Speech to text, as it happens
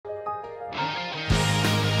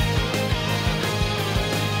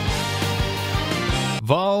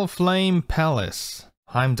Volflame Palace.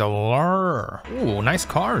 Heimdallr. Ooh, nice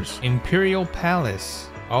cars. Imperial Palace.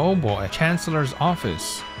 Oh boy. Chancellor's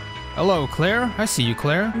office. Hello, Claire. I see you,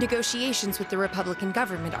 Claire. Negotiations with the Republican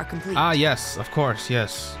government are complete. Ah, yes, of course,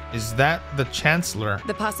 yes. Is that the Chancellor?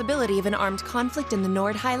 The possibility of an armed conflict in the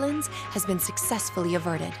Nord Highlands has been successfully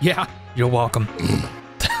averted. Yeah, you're welcome.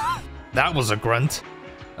 That was a grunt.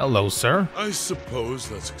 Hello, sir. I suppose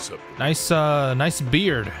that's acceptable. Nice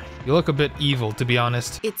beard. You look a bit evil, to be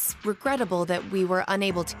honest. It's regrettable that we were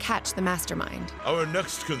unable to catch the mastermind. Our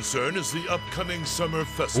next concern is the upcoming Summer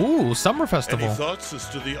Festival. Ooh, Summer Festival. Any thoughts as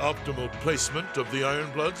to the optimal placement of the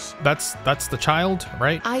Ironbloods? That's the child,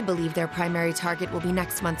 right? I believe their primary target will be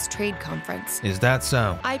next month's trade conference. Is that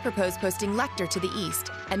so? I propose posting Lecter to the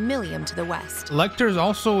east and Milliam to the west. Lecter's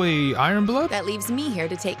also a Ironblood? That leaves me here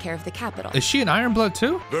to take care of the capital. Is she an Ironblood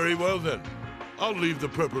too? Very well then. I'll leave the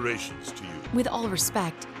preparations to you. With all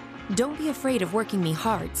respect, don't be afraid of working me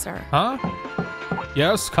hard, sir. Huh?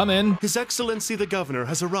 Yes, come in. His Excellency the Governor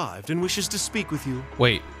has arrived and wishes to speak with you.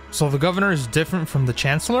 Wait, so the governor is different from the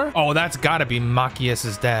chancellor? Oh, that's gotta be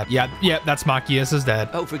Machias's dad. Yeah, that's Machias's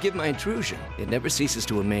dad. Oh, forgive my intrusion. It never ceases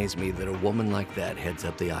to amaze me that a woman like that heads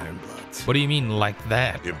up the Ironbloods. What do you mean, like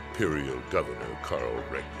that? Imperial Governor Karl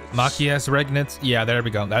Regnitz. Machias Regnitz? Yeah, there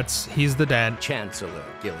we go. He's the dad. Chancellor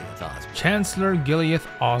Gileath Osborne. Chancellor Gileath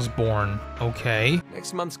Osborne. Okay.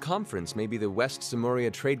 Next month's conference may be the West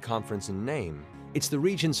Samoria Trade Conference in name. It's the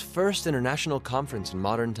region's first international conference in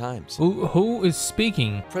modern times. Who is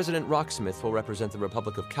speaking? President Rocksmith will represent the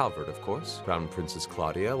Republic of Calvert, of course. Crown Princess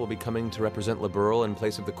Claudia will be coming to represent Liberal in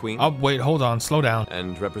place of the Queen. Oh, wait, hold on, slow down.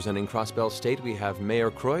 And representing Crossbell State, we have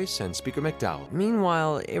Mayor Croyce and Speaker McDowell.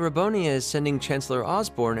 Meanwhile, Erebonia is sending Chancellor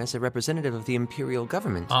Osborne as a representative of the Imperial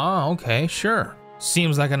government. Ah, okay, sure.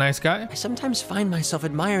 Seems like a nice guy. I sometimes find myself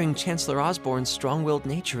admiring Chancellor Osborne's strong-willed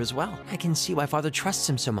nature as well. I can see why Father trusts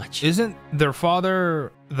him so much. Isn't their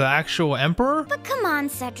father the actual emperor? But come on,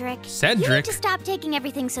 Cedric. Cedric? You need to stop taking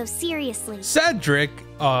everything so seriously. Cedric?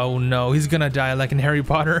 Oh no, he's gonna die like in Harry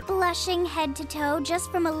Potter. Blushing head to toe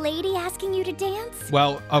just from a lady asking you to dance?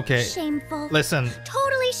 Well, okay. Shameful. Listen.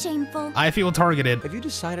 Totally shameful. I feel targeted. Have you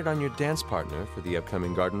decided on your dance partner for the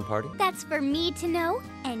upcoming garden party? That's for me to know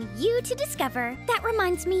and you to discover. That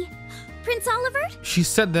reminds me. Prince Oliver? She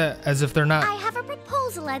said that as if they're not. I have a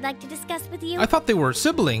proposal I'd like to discuss with you. I thought they were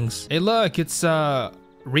siblings. Hey look, it's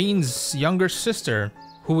Rean's younger sister,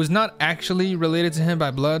 who was not actually related to him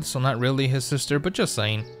by blood, so not really his sister, but just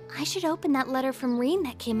saying. I should open that letter from Rean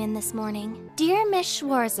that came in this morning. Dear Miss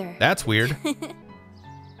Schwarzer. That's weird.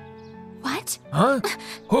 What? Huh?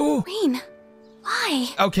 Who? Rean. Why?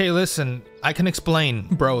 Okay, listen, I can explain.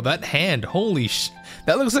 Bro, that hand, holy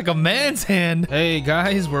that looks like a man's hand. Hey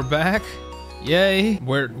guys, we're back. Yay.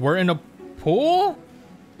 We're in a pool?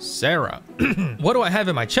 Sarah. What do I have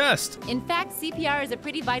in my chest? In fact, CPR is a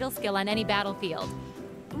pretty vital skill on any battlefield.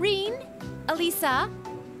 Rean, Elisa,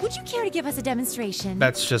 would you care to give us a demonstration?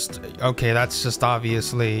 That's just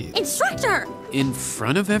obviously... Instructor! In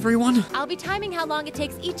front of everyone? I'll be timing how long it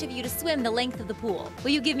takes each of you to swim the length of the pool. Will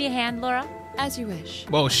you give me a hand, Laura? As you wish.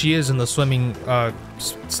 Well, she is in the swimming,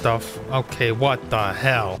 stuff. Okay, what the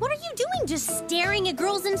hell? What are you doing just staring at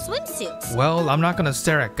girls in swimsuits? Well, I'm not gonna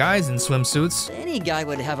stare at guys in swimsuits. Any guy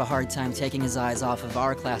would have a hard time taking his eyes off of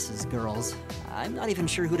our class's girls. I'm not even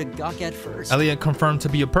sure who to gawk at first. Elliot confirmed to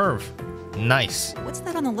be a perv. Nice. What's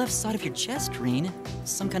that on the left side of your chest, Rean?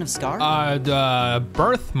 Some kind of scar?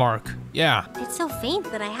 Birthmark. Yeah. It's so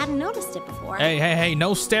faint that I hadn't noticed it before. Hey,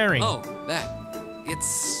 no staring. Oh, that.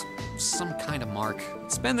 It's some kind of mark.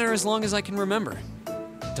 It's been there as long as I can remember.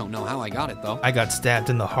 Don't know how I got it, though. I got stabbed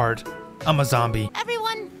in the heart. I'm a zombie.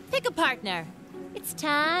 Everyone, pick a partner. It's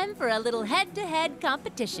time for a little head-to-head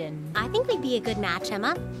competition. I think we'd be a good match,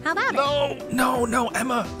 Emma. How about it? No,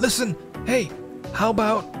 Emma, listen. Hey, how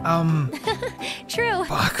about, True.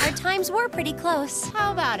 Fuck. Our times were pretty close.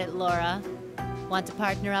 How about it, Laura? Want to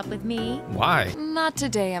partner up with me? Why? Not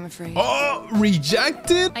today, I'm afraid. Oh,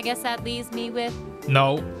 rejected? I guess that leaves me with...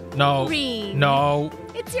 No. Rean. No.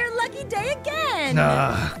 It's your lucky day again.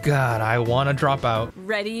 God, I want to drop out.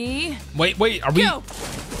 Ready? Wait, are we? Go.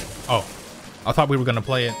 Oh, I thought we were gonna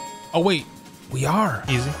play it. Oh wait, we are.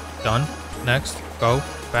 Easy, done. Next, go,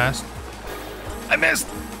 fast. I missed.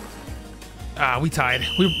 We tied.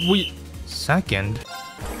 We second.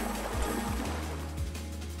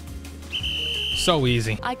 So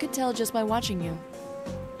easy. I could tell just by watching you.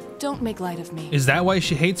 Don't make light of me. Is that why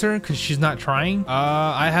she hates her? Because she's not trying?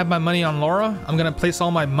 I have my money on Laura. I'm gonna place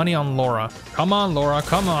all my money on Laura. Come on, Laura,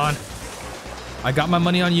 come on. I got my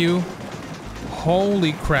money on you.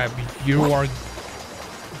 Holy crap, you are...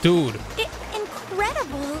 Dude. Incredible.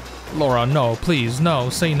 terrible. Laura, no, please, no,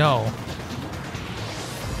 say no.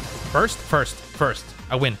 First.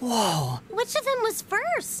 I win. Whoa. Which of them was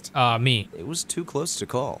first? Me. It was too close to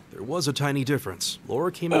call. There was a tiny difference.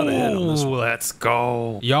 Laura came out ahead on this one. Let's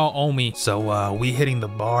go. Y'all owe me. So, we hitting the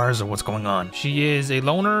bars or what's going on? She is a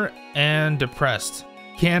loner and depressed.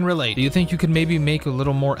 Can relate. Do you think you could maybe make a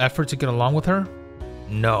little more effort to get along with her?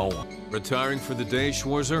 No. Retiring for the day,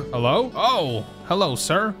 Schwarzer? Hello? Oh, hello,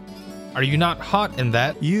 sir. Are you not hot in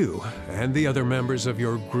that? You and the other members of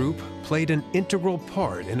your group played an integral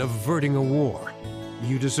part in averting a war.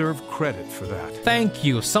 You deserve credit for that. Thank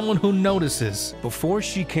you, someone who notices. Before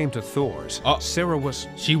she came to Thor's, Sarah was...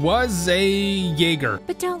 She was a Jaeger.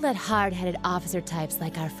 But don't let hard-headed officer types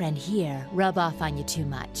like our friend here rub off on you too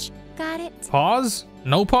much. Got it? Pause?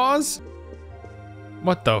 No pause?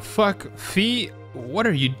 What the fuck? Fee? What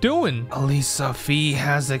are you doing? Elisa, Fee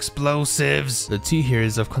has explosives. The tea here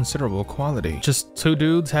is of considerable quality. Just two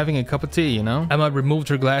dudes having a cup of tea, you know? Emma removed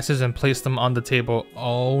her glasses and placed them on the table.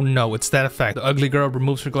 Oh no, it's that effect. The ugly girl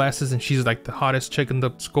removes her glasses and she's like the hottest chick in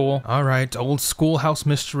the school. All right, old schoolhouse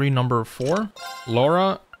mystery number 4.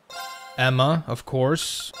 Laura, Emma, of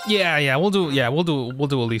course. We'll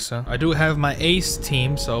do Elisa. I do have my ace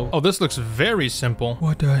team, so. Oh, this looks very simple.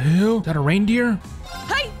 What the hell? Is that a reindeer?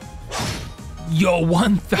 Hi. Yo,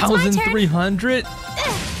 1,300? Go!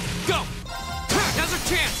 Now's our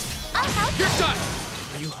chance! I'll help. You're done!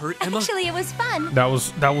 Are you hurt, Emma? Actually, it was fun. That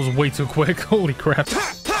was way too quick. Holy crap.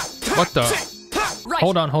 What the? Right.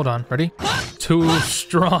 Hold on. Ready? Too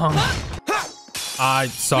strong. I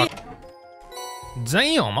suck.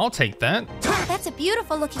 Damn, I'll take that. That's a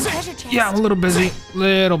beautiful looking treasure chest. Yeah, I'm a little busy.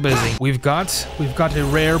 We've got a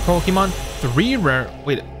rare Pokemon. 3 rare.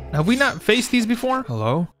 Wait, have we not faced these before?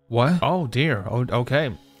 Hello? What? Oh dear. Oh,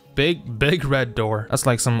 okay. Big red door. That's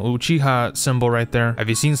like some Uchiha symbol right there. Have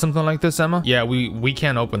you seen something like this, Emma? Yeah, we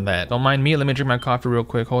can't open that. Don't mind me. Let me drink my coffee real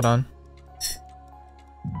quick. Hold on.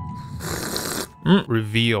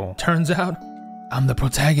 Reveal. Turns out I'm the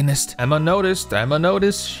protagonist. Emma noticed.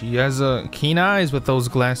 She has keen eyes with those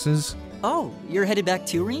glasses. Oh, you're headed back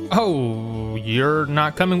to Rean? Oh, you're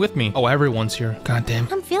not coming with me. Oh, everyone's here. Goddamn.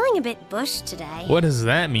 I'm feeling a bit bushed today. What does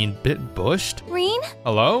that mean? Bit bushed? Rean?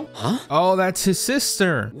 Hello? Huh? Oh, that's his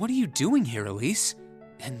sister. What are you doing here, Elise?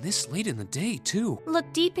 And this late in the day, too. Look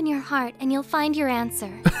deep in your heart and you'll find your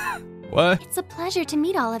answer. What? It's a pleasure to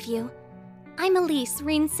meet all of you. I'm Elise,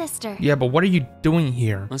 Rean's sister. Yeah, but what are you doing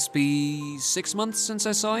here? Must be 6 months since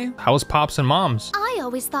I saw you. How's Pops and Moms? I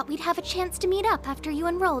always thought we'd have a chance to meet up after you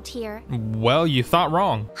enrolled here. Well, you thought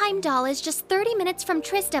wrong. Heimdall is just 30 minutes from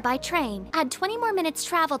Trista by train. Add 20 more minutes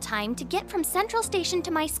travel time to get from Central Station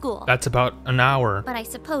to my school. That's about an hour. But I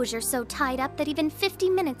suppose you're so tied up that even 50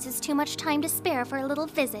 minutes is too much time to spare for a little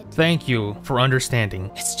visit. Thank you for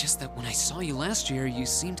understanding. It's just that when I saw you last year, you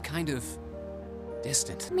seemed kind of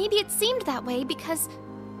distant. Maybe it seemed that way because,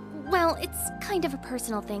 well, it's kind of a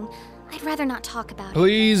personal thing. I'd rather not talk about it.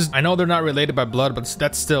 Please, I know they're not related by blood, but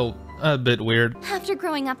that's still a bit weird. After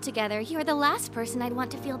growing up together, you're the last person I'd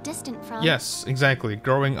want to feel distant from. Yes, exactly.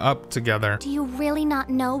 Growing up together. Do you really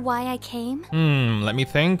not know why I came? Let me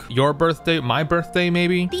think. Your birthday, my birthday,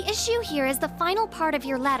 maybe? The issue here is the final part of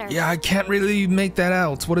your letter. Yeah, I can't really make that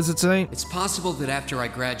out. What does it say? It's possible that after I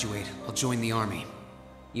graduate, I'll join the army.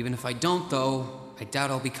 Even if I don't, though, I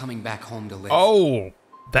doubt I'll be coming back home to live. Oh,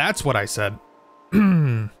 that's what I said.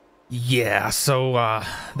 Yeah, so,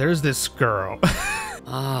 there's this girl.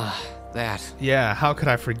 That. Yeah, how could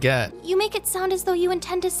I forget? You make it sound as though you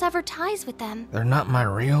intend to sever ties with them. They're not my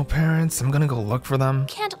real parents. I'm gonna go look for them.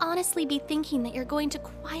 Can't honestly be thinking that you're going to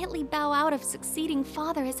quietly bow out of succeeding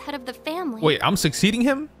father as head of the family. Wait, I'm succeeding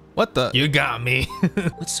him? What the? You got me.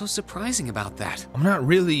 What's so surprising about that? I'm not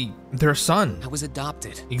really their son. I was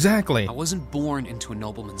adopted. Exactly. I wasn't born into a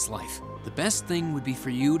nobleman's life. The best thing would be for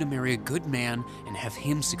you to marry a good man and have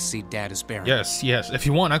him succeed Dad as Baron. Yes. If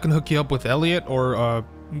you want, I can hook you up with Elliot or,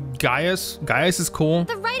 Gaius. Gaius is cool.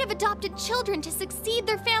 The right of adopted children to succeed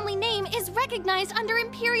their family name is recognized under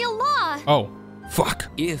imperial law. Oh, fuck.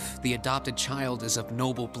 If the adopted child is of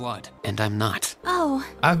noble blood, and I'm not. Oh.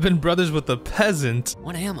 I've been brothers with a peasant.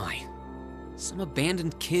 What am I? Some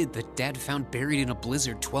abandoned kid that Dad found buried in a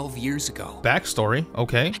blizzard 12 years ago. Backstory,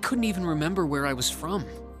 okay. I couldn't even remember where I was from,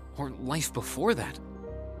 or life before that.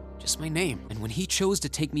 Just my name. And when he chose to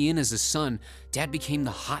take me in as his son, Dad became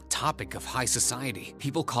the hot topic of high society.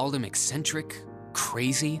 People called him eccentric,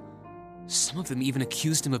 crazy. Some of them even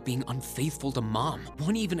accused him of being unfaithful to Mom.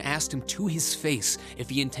 One even asked him to his face if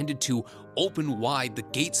he intended to open wide the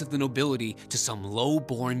gates of the nobility to some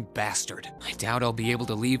low-born bastard. I doubt I'll be able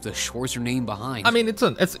to leave the Schwarzer name behind. I mean, it's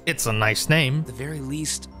a nice name. At the very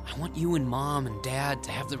least, I want you and Mom and Dad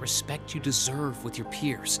to have the respect you deserve with your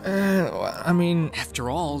peers. I mean... After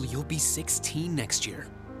all, you'll be 16 next year,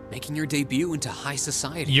 making your debut into high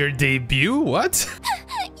society. Your debut? What?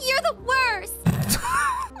 You're the worst!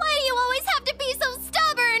 Why do you always have to be so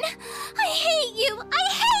stubborn? I hate you! I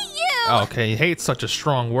hate you! Okay, hate's such a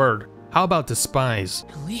strong word. How about despise?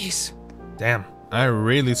 Elise. Damn, I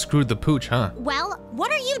really screwed the pooch, huh? Well,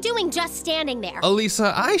 what are you doing just standing there?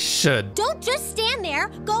 Elisa, I should. Don't just stand there.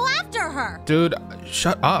 Go after her. Dude,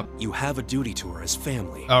 shut up. You have a duty to her as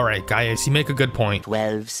family. All right, guys, you make a good point.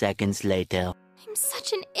 12 seconds later. I'm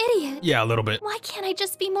such an idiot. Yeah, a little bit. Why can't I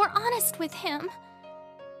just be more honest with him?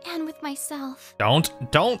 And with myself.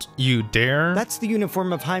 Don't you dare. That's the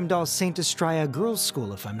uniform of Heimdall's St. Estrella Girls'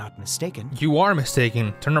 School, if I'm not mistaken. You are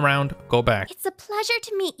mistaken. Turn around, go back. It's a pleasure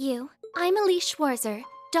to meet you. I'm Elise Schwarzer,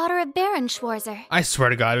 daughter of Baron Schwarzer. I swear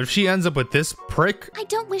to God, if she ends up with this prick... I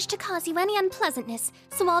don't wish to cause you any unpleasantness,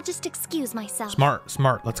 so I'll just excuse myself.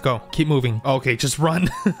 Smart, let's go. Keep moving. Okay, just run.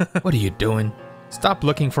 What are you doing? Stop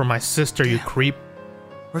looking for my sister, you creep.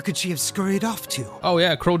 Where could she have scurried off to? Oh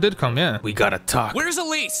yeah, Crow did come, yeah. We gotta talk. Where's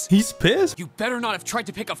Elise? He's pissed. You better not have tried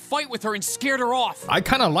to pick a fight with her and scared her off. I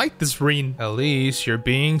kinda like this Rean. Elise, you're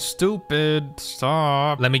being stupid.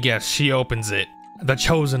 Stop. Let me guess, she opens it. The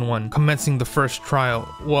chosen one, commencing the first trial.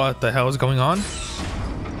 What the hell is going on?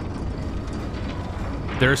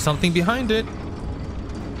 There's something behind it.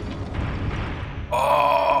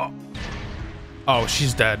 Oh,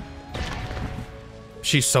 she's dead.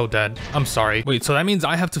 She's so dead. I'm sorry. Wait, so that means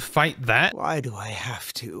I have to fight that? Why do I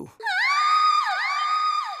have to?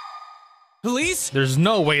 Elise? There's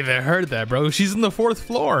no way they heard that, bro. She's on the 4th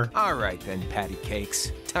floor. All right then, patty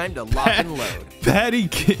cakes. Time to lock and load. Patty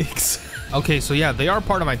cakes. Okay, so yeah, they are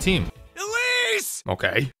part of my team. Elise!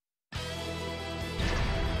 Okay.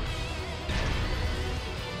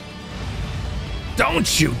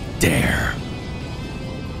 Don't you dare.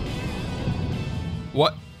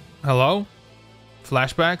 What? Hello?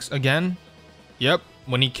 Flashbacks again? Yep,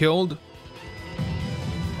 when he killed.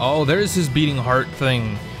 Oh, there's his beating heart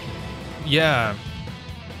thing. Yeah.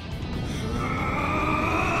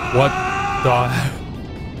 What the?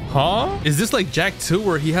 Huh? Is this like Jack 2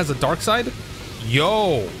 where he has a dark side?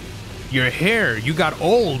 Yo, your hair, you got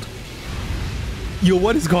old. Yo,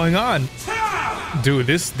 what is going on? Dude,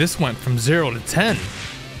 this went from 0 to 10.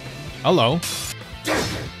 Hello.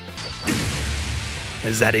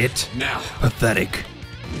 Is that it? Now. Pathetic.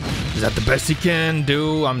 Is that the best you can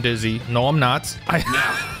do? I'm dizzy. No, I'm not. I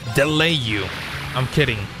delay you. I'm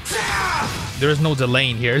kidding. There is no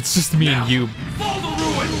delaying here. It's just me and you.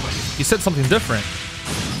 He said something different.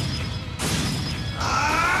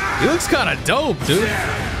 He looks kind of dope, dude.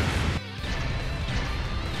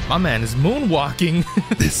 My man is moonwalking.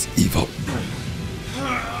 This evil.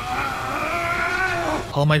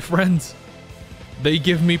 All my friends. They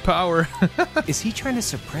give me power. Is he trying to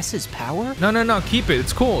suppress his power? No, keep it.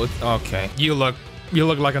 It's cool. Okay. You look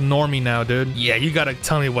like a normie now, dude. Yeah, you gotta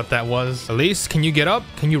tell me what that was. Elise, can you get up?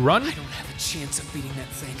 Can you run? I don't have a chance of beating that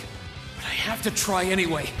thing, but I have to try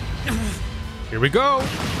anyway. Here we go.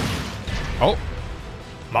 Oh.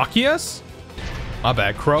 Machias? My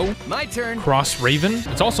bad, Crow. My turn. Cross Raven.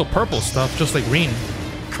 It's also purple stuff, just like Rean.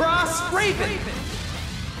 Cross Raven.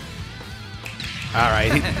 All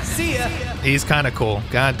right. See ya. He's kind of cool.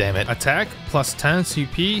 God damn it. Attack plus 10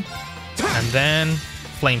 CP, and then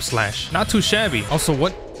Flame Slash. Not too shabby. Also,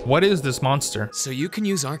 what is this monster? So you can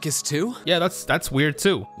use Arcus too? Yeah, that's weird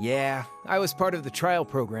too. Yeah, I was part of the trial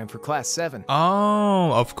program for Class 7.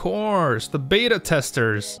 Oh, of course. The beta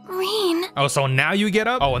testers. Rean. Oh, so now you get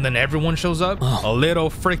up? Oh, and then everyone shows up? Oh. A little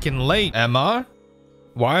freaking late. Emma?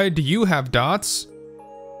 Why do you have dots?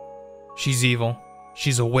 She's evil.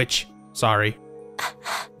 She's a witch. Sorry.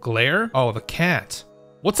 Glare? Oh, the cat.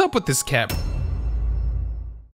 What's up with this cat?